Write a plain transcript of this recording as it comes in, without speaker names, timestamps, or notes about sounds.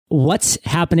What's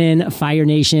happening, Fire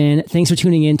Nation? Thanks for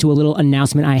tuning in to a little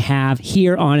announcement I have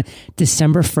here on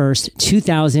December 1st,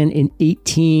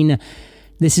 2018.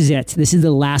 This is it. This is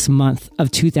the last month of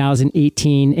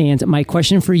 2018. And my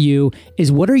question for you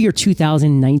is, what are your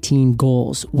 2019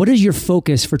 goals? What is your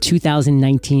focus for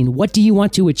 2019? What do you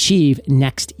want to achieve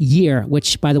next year?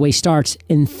 Which, by the way, starts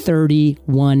in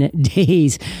 31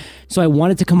 days. So I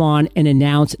wanted to come on and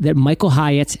announce that Michael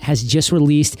Hyatt has just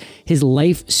released his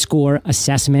life score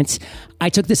assessment. I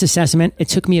took this assessment. It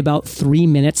took me about 3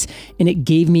 minutes and it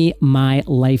gave me my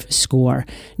life score.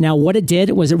 Now, what it did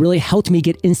was it really helped me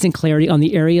get instant clarity on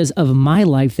the areas of my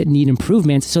life that need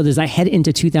improvement. So as I head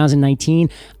into 2019,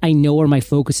 I know where my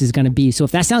focus is going to be. So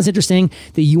if that sounds interesting,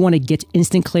 that you want to get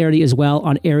instant clarity as well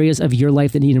on areas of your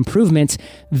life that need improvement,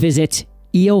 visit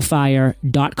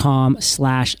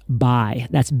eofire.com/buy.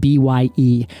 That's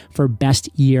BYE for best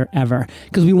year ever.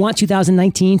 Because we want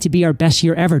 2019 to be our best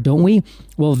year ever, don't we?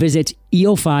 Well, visit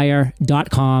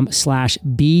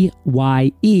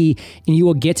eofire.com/BYE and you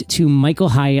will get to Michael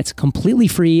Hyatt's completely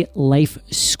free life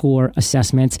score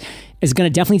assessment. It's going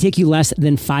to definitely take you less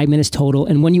than 5 minutes total.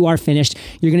 And when you are finished,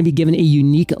 you're going to be given a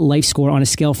unique life score on a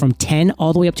scale from 10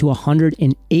 all the way up to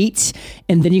 108.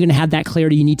 And then you're going to have that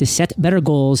clarity you need to set better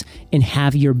goals and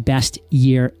have your best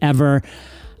year ever.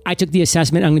 I took the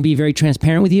assessment. I'm going to be very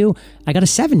transparent with you. I got a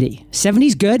 70. 70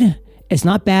 is good. It's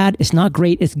not bad. It's not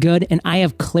great. It's good. And I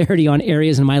have clarity on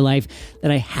areas in my life that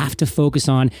I have to focus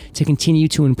on to continue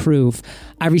to improve.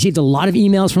 I've received a lot of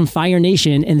emails from Fire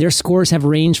Nation and their scores have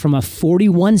ranged from a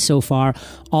 41 so far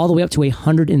all the way up to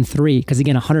 103. Because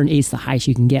again, 108 is the highest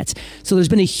you can get. So there's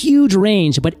been a huge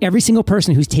range, but every single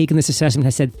person who's taken this assessment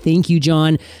has said, thank you,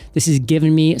 John. This has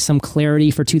given me some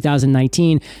clarity for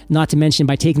 2019. Not to mention,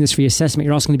 by taking this free assessment,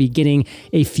 you're also going to be getting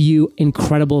a few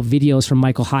incredible videos from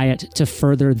Michael Hyatt to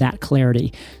further that clarity.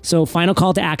 So final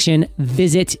call to action,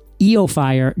 visit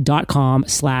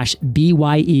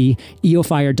eofire.com/BYE,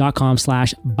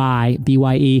 eofire.com/buy,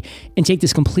 BYE, and take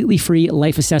this completely free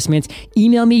life assessment.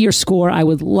 Email me your score. I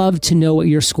would love to know what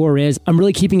your score is. I'm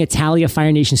really keeping a tally of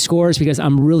Fire Nation scores because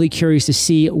I'm really curious to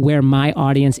see where my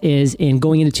audience is. And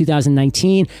going into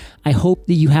 2019, I hope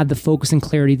that you have the focus and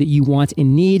clarity that you want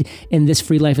and need, and this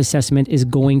free life assessment is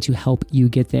going to help you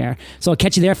get there. So I'll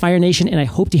catch you there, Fire Nation, and I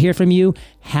hope to hear from you.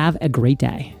 Have a great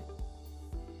day.